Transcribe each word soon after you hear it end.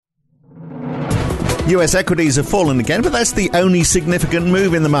US equities have fallen again, but that's the only significant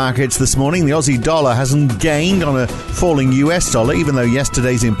move in the markets this morning. The Aussie dollar hasn't gained on a falling US dollar, even though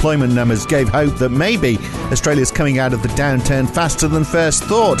yesterday's employment numbers gave hope that maybe Australia's coming out of the downturn faster than first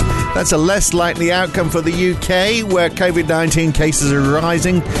thought. That's a less likely outcome for the UK, where COVID-19 cases are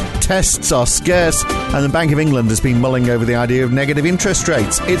rising, tests are scarce, and the Bank of England has been mulling over the idea of negative interest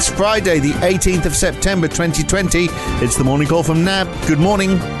rates. It's Friday, the 18th of September 2020. It's the morning call from NAB. Good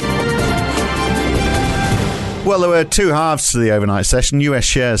morning. Well, there were two halves to the overnight session. US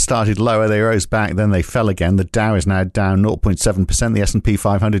shares started lower, they rose back, then they fell again. The Dow is now down 0.7%, the S&P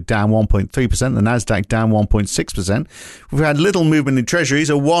 500 down 1.3%, the Nasdaq down 1.6%. We've had little movement in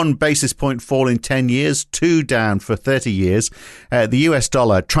treasuries, a 1 basis point fall in 10 years, 2 down for 30 years. The US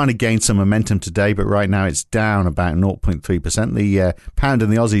dollar trying to gain some momentum today, but right now it's down about 0.3%. The pound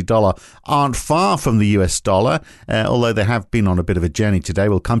and the Aussie dollar aren't far from the US dollar, although they have been on a bit of a journey today.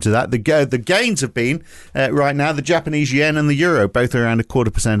 We'll come to that. The gains have been right now the Japanese yen and the euro both around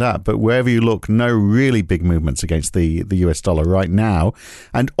 0.25% up, but wherever you look, no really big movements against the US dollar right now.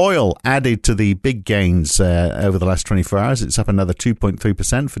 And oil added to the big gains over the last 24 hours. It's up another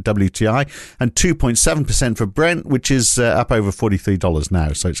 2.3% for WTI and 2.7% for Brent, which is up over $43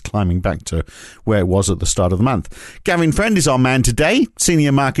 now, so it's climbing back to where it was at the start of the month. Gavin Friend is our man today,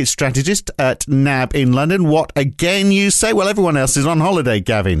 senior market strategist at NAB in London. What again, you say? Well, everyone else is on holiday,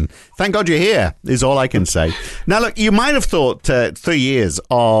 Gavin. Thank God you're here, is all I can say. Now, look, you might have thought 3 years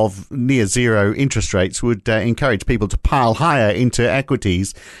of near zero interest rates would encourage people to pile higher into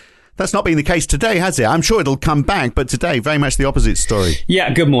equities. That's not been the case today, has it? I'm sure it'll come back, but today, very much the opposite story.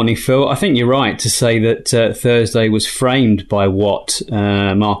 Yeah, good morning, Phil. I think you're right to say that Thursday was framed by what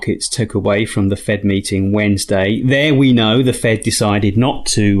markets took away from the Fed meeting Wednesday. There we know the Fed decided not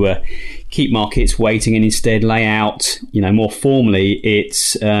to keep markets waiting and instead lay out, more formally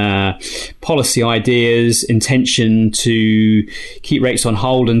its policy ideas, intention to keep rates on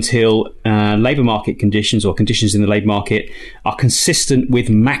hold until labour market conditions or conditions in the labour market are consistent with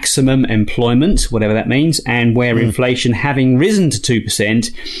maximum employment, whatever that means, and where inflation, having risen to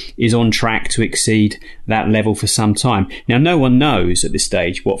 2%, is on track to exceed that level for some time. Now, no one knows at this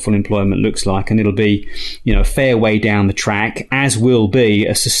stage what full employment looks like, and it'll be, a fair way down the track, as will be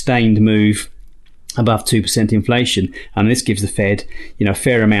a sustained move above 2% inflation. And this gives the Fed, a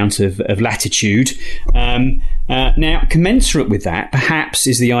fair amount of latitude. Now, commensurate with that, perhaps,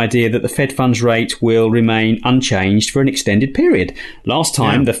 is the idea that the Fed funds rate will remain unchanged for an extended period. Last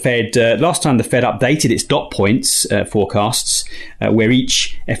time the Fed updated its dot points forecasts, where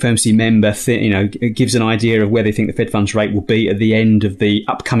each FOMC member, gives an idea of where they think the Fed funds rate will be at the end of the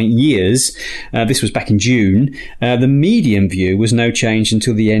upcoming years. This was back in June. The median view was no change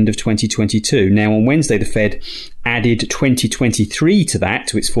until the end of 2022. Now, on Wednesday, the Fed added 2023 to that,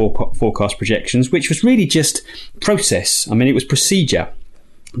 to its forecast projections, which was really just process. I mean, it was procedure.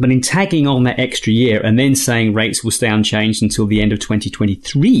 But in tagging on that extra year and then saying rates will stay unchanged until the end of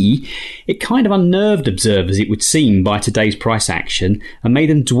 2023, it kind of unnerved observers, it would seem, by today's price action and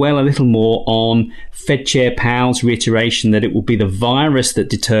made them dwell a little more on Fed Chair Powell's reiteration that it will be the virus that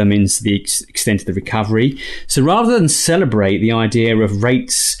determines the extent of the recovery. So rather than celebrate the idea of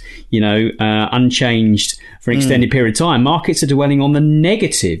rates, unchanged for an extended period of time, markets are dwelling on the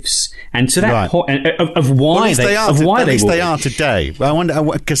negatives. And to that point of why they are today. I wonder,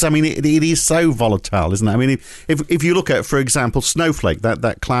 because it is so volatile, isn't it? I mean, if you look at, for example, Snowflake,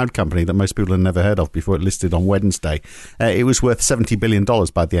 that cloud company that most people had never heard of before it listed on Wednesday, it was worth $70 billion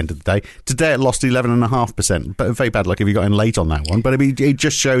by the end of the day. Today it lost 11.5%. But very bad luck if you got in late on that one. But it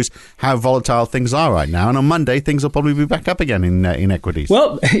just shows how volatile things are right now. And on Monday, things will probably be back up again in equities.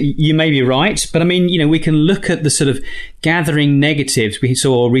 Well, you may be right. But we can look at the sort of gathering negatives. We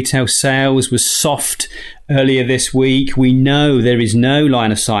saw retail sales was soft earlier this week. We know there is no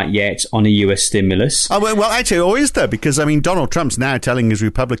line of sight yet on a US stimulus. Oh, well, actually, or is there? Because Donald Trump's now telling his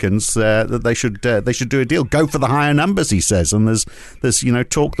Republicans that they should do a deal, go for the higher numbers. He says, and there's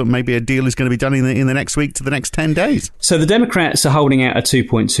talk that maybe a deal is going to be done in the next week to the next 10 days. So the Democrats are holding out at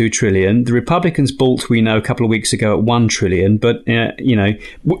 $2.2 trillion. The Republicans balked, we know, a couple of weeks ago at $1 trillion, but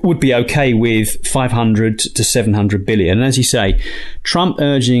would be okay with 500 to 700 billion. And as you say, Trump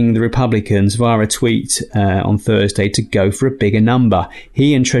urging the Republicans via a tweet on Thursday to go for a bigger number.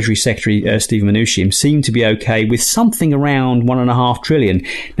 He and Treasury Secretary Steve Mnuchin seem to be okay with something around $1.5 trillion.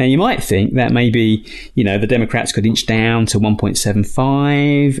 Now, you might think that maybe, the Democrats could inch down to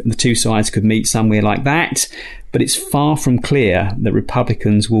 1.75, and the two sides could meet somewhere like that. but it's far from clear that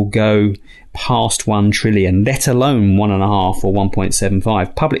Republicans will go past 1 trillion, let alone 1.5 or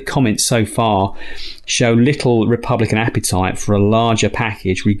 1.75. Public comments so far show little Republican appetite for a larger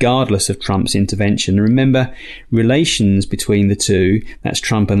package, regardless of Trump's intervention. And remember, relations between the two, that's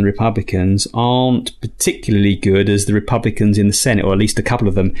Trump and the Republicans, aren't particularly good, as the Republicans in the Senate, or at least a couple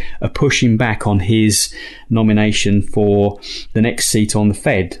of them, are pushing back on his nomination for the next seat on the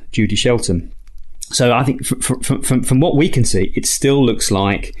Fed, Judy Shelton. So I think from what we can see, it still looks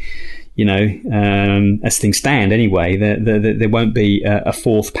like, as things stand anyway, there won't be a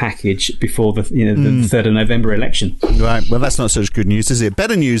fourth package before the 3rd of November election. Right. Well, that's not such good news, is it?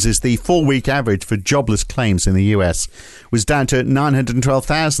 Better news is the 4-week average for jobless claims in the US was down to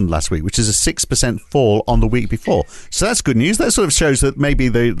 912,000 last week, which is a 6% fall on the week before. So that's good news. That sort of shows that maybe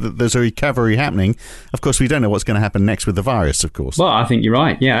there's a recovery happening. Of course, we don't know what's going to happen next with the virus, of course. Well, I think you're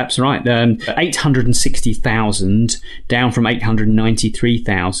right. Yeah, that's right. 860,000 down from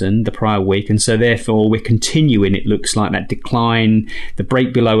 893,000 the prior week, and so therefore we're continuing, it looks like, that decline, the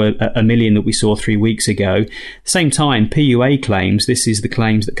break below a million that we saw 3 weeks ago. Same time, PUA claims, this is the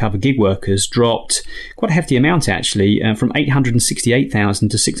claims that cover gig workers, dropped quite a hefty amount actually, from 868,000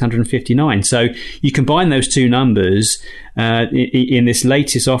 to 659. So you combine those two numbers, in this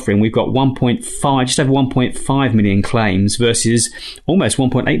latest offering, we've got just over 1.5 million claims versus almost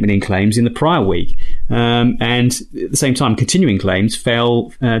 1.8 million claims in the prior week. And at the same time, continuing claims fell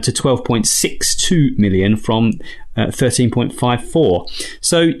to 12.62 million from 13.54.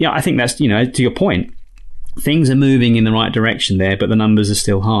 So, yeah, I think that's, to your point, things are moving in the right direction there, but the numbers are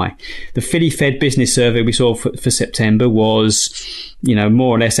still high. The Philly Fed Business Survey we saw for September was,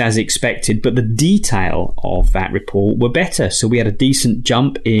 more or less as expected, but the detail of that report were better. So we had a decent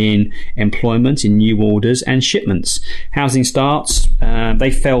jump in employment, in new orders and shipments. Housing starts,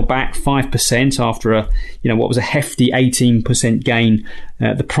 they fell back 5% after what was a hefty 18% gain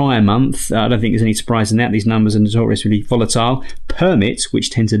the prior month. I don't think there's any surprise in that. These numbers are notoriously volatile. Permits, which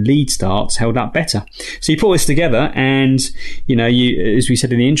tend to lead starts, held up better. So you put this together, and as we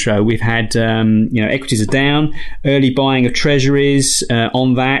said in the intro, we've had equities are down, early buying of treasuries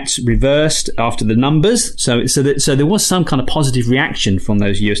on that reversed after the numbers. So there was some kind of positive reaction from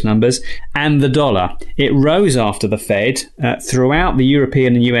those US numbers. And the dollar, it rose after the Fed throughout the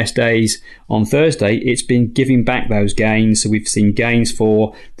European and US days. On Thursday, it's been giving back those gains. So we've seen gains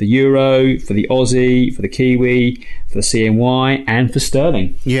for the euro, for the Aussie, for the Kiwi, for the CNY, and for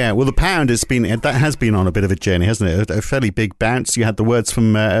sterling. Yeah, well, the pound has been on a bit of a journey, hasn't it? A fairly big bounce. You had the words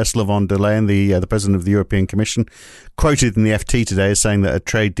from Ursula von der Leyen, the president of the European Commission, quoted in the FT today as saying that a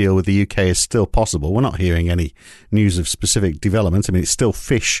trade deal with the UK is still possible. We're not hearing any news of specific developments. I mean, it's still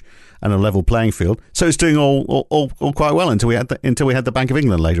fish and a level playing field. So it's doing all quite well until we had the Bank of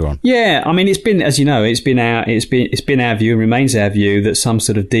England later on. Yeah, I mean, it's been, as you know, it's been our view and remains our view that some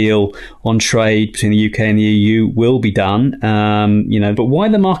sort of deal on trade between the UK and the EU will be done. But why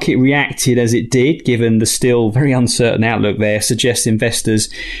the market reacted as it did, given the still very uncertain outlook there, suggests investors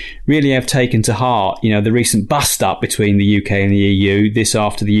really have taken to heart, the recent bust-up between the UK and the EU, this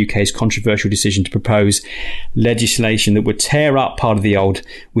after the UK's controversial decision to propose legislation that would tear up part of the old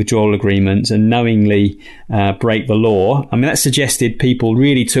withdrawal agreement and knowingly break the law. I mean, that suggested people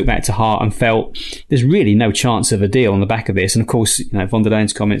really took that to heart and felt there's really no chance of a deal on the back of this. And of course, von der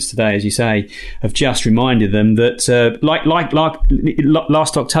Leyen's comments today, as you say, have just reminded them that, like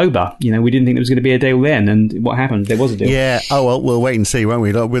last October, we didn't think there was going to be a deal then. And what happened? There was a deal. Yeah. Oh, well, we'll wait and see, won't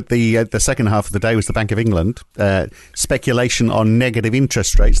we? With the second half of the day was the Bank of England speculation on negative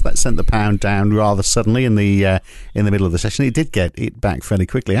interest rates that sent the pound down rather suddenly in the middle of the session. It did get it back fairly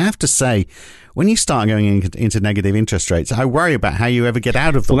quickly. I have to say, when you start going into negative interest rates, I worry about how you ever get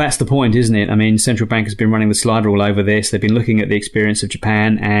out of them. Well, that's the point, isn't it? I mean, central bank has been running the slider all over this. They've been looking at the experience of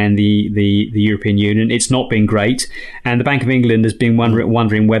Japan and the European Union. It's not been great. And the Bank of England has been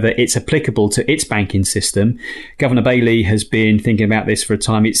wondering whether it's applicable to its banking system. Governor Bailey has been thinking about this for a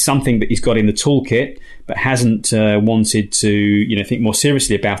time. It's something that he's got in the toolkit, but hasn't wanted to think more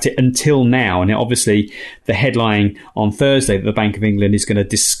seriously about it until now. And obviously, the headline on Thursday that the Bank of England is going to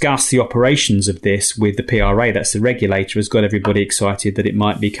discuss the operations of this with the PRA, that's the regulator, has got everybody excited that it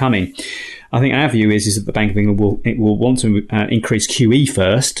might be coming. I think our view is that the Bank of England will want to increase QE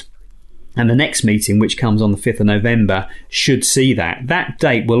first. And the next meeting, which comes on the 5th of November, should see that. That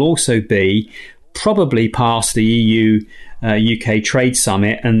date will also be probably past the EU UK trade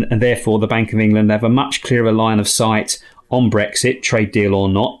summit, and therefore the Bank of England have a much clearer line of sight on Brexit, trade deal or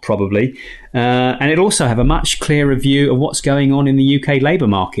not, probably. And it'll also have a much clearer view of what's going on in the UK labour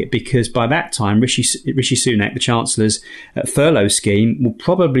market, because by that time, Rishi Sunak, the Chancellor's furlough scheme, will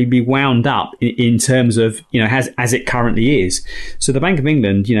probably be wound up in terms of, as it currently is. So the Bank of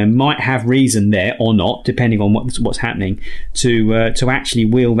England, might have reason there or not, depending on what's happening, to actually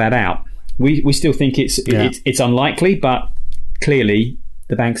wheel that out. We still think it's unlikely, but clearly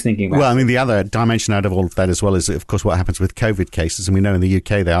the bank's thinking about. Well, I mean, the other dimension out of all of that as well is, of course, what happens with COVID cases. And we know in the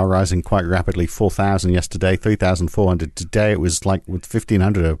UK they are rising quite rapidly. 4,000 yesterday, 3,400 today. It was like with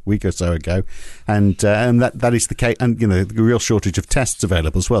 1,500 a week or so ago. And that is the case. And, the real shortage of tests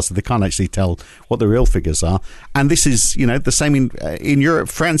available as well. So they can't actually tell what the real figures are. And this is, the same in Europe.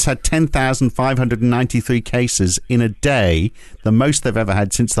 France had 10,593 cases in a day, the most they've ever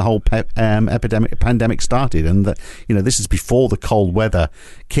had since the whole pandemic started. And, this is before the cold weather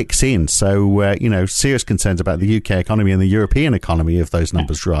kicks in. So, serious concerns about the UK economy and the European economy if those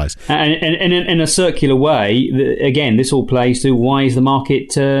numbers rise. And in a circular way, again, this all plays to why is the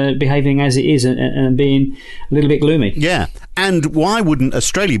market behaving as it is and being a little bit gloomy. Yeah. And why wouldn't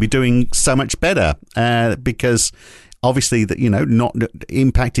Australia be doing so much better? Because obviously, that not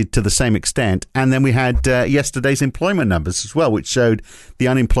impacted to the same extent. And then we had yesterday's employment numbers as well, which showed the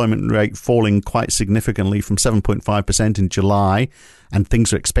unemployment rate falling quite significantly from 7.5% in July. And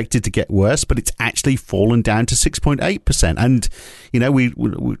things are expected to get worse, but it's actually fallen down to 6.8%. And, we're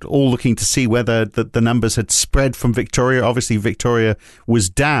all looking to see whether the numbers had spread from Victoria. Obviously, Victoria was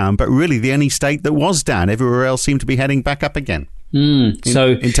down, but really the only state that was down. Everywhere else seemed to be heading back up again. In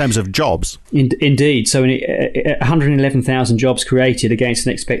terms of jobs. Indeed. So 111,000 jobs created against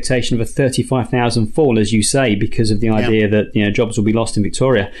an expectation of a 35,000 fall, as you say, because of the idea that jobs will be lost in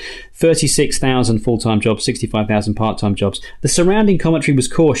Victoria. 36,000 full-time jobs, 65,000 part-time jobs. The surrounding commentary was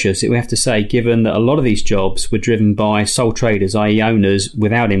cautious, we have to say, given that a lot of these jobs were driven by sole traders, i.e. owners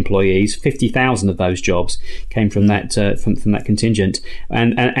without employees. 50,000 of those jobs came from that from that contingent.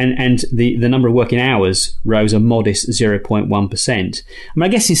 And the number of working hours rose a modest 0.1%. I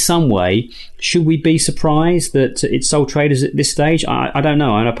guess in some way, should we be surprised that it's sole traders at this stage? I don't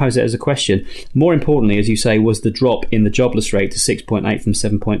know, and I pose that as a question. More importantly, as you say, was the drop in the jobless rate to 6.8 from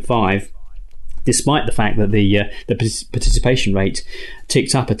 7.5, despite the fact that the participation rate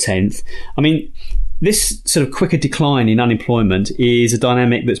ticked up a tenth. I mean, this sort of quicker decline in unemployment is a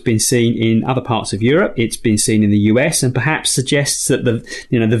dynamic that's been seen in other parts of Europe. It's been seen in the US, and perhaps suggests that the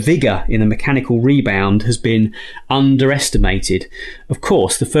vigour in the mechanical rebound has been underestimated. Of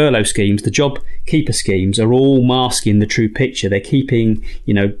course, the furlough schemes, the job keeper schemes, are all masking the true picture. They're keeping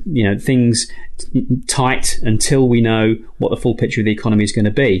things tight until we know what the full picture of the economy is going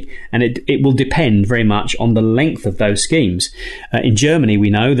to be, and it will depend very much on the length of those schemes. In Germany, we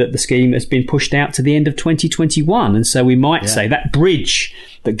know that the scheme has been pushed out to the end of 2021, and so we might say that bridge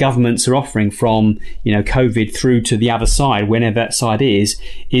that governments are offering from COVID through to the other side, whenever that side is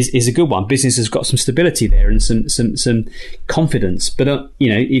a good one. Business has got some stability there and some confidence. But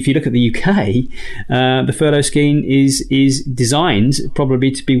if you look at the UK, the furlough scheme is designed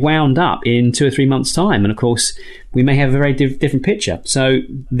probably to be wound up in 2 or 3 months' time, and of course we may have a very different picture. So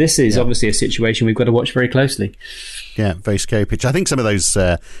this is obviously a situation we've got to watch very closely. Yeah, very scary picture. I think some of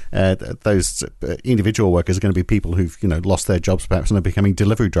those individual workers are going to be people who've lost their jobs perhaps and are becoming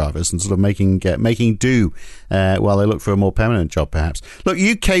delivery drivers and sort of making do while they look for a more permanent job perhaps. Look,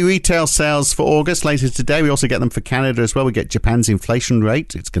 UK retail sales for August later today. We also get them for Canada as well. We get Japan's inflation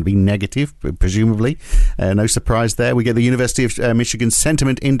rate. It's going to be negative, presumably. No surprise there. We get the University of Michigan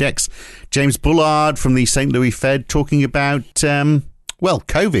Sentiment Index. James Bullard from the St. Louis Fed talking about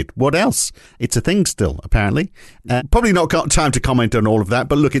COVID. What else? It's a thing still, apparently. Probably not got time to comment on all of that,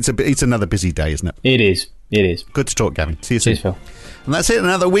 but look, it's another busy day, isn't it? It is. Good to talk, Gavin. See you soon. Cheers, Phil. And that's it.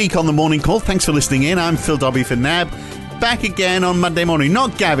 Another week on the Morning Call. Thanks for listening in. I'm Phil Dobbie for NAB. Back again on Monday morning.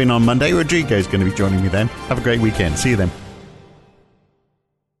 Not Gavin on Monday. Rodrigo's going to be joining me then. Have a great weekend. See you then.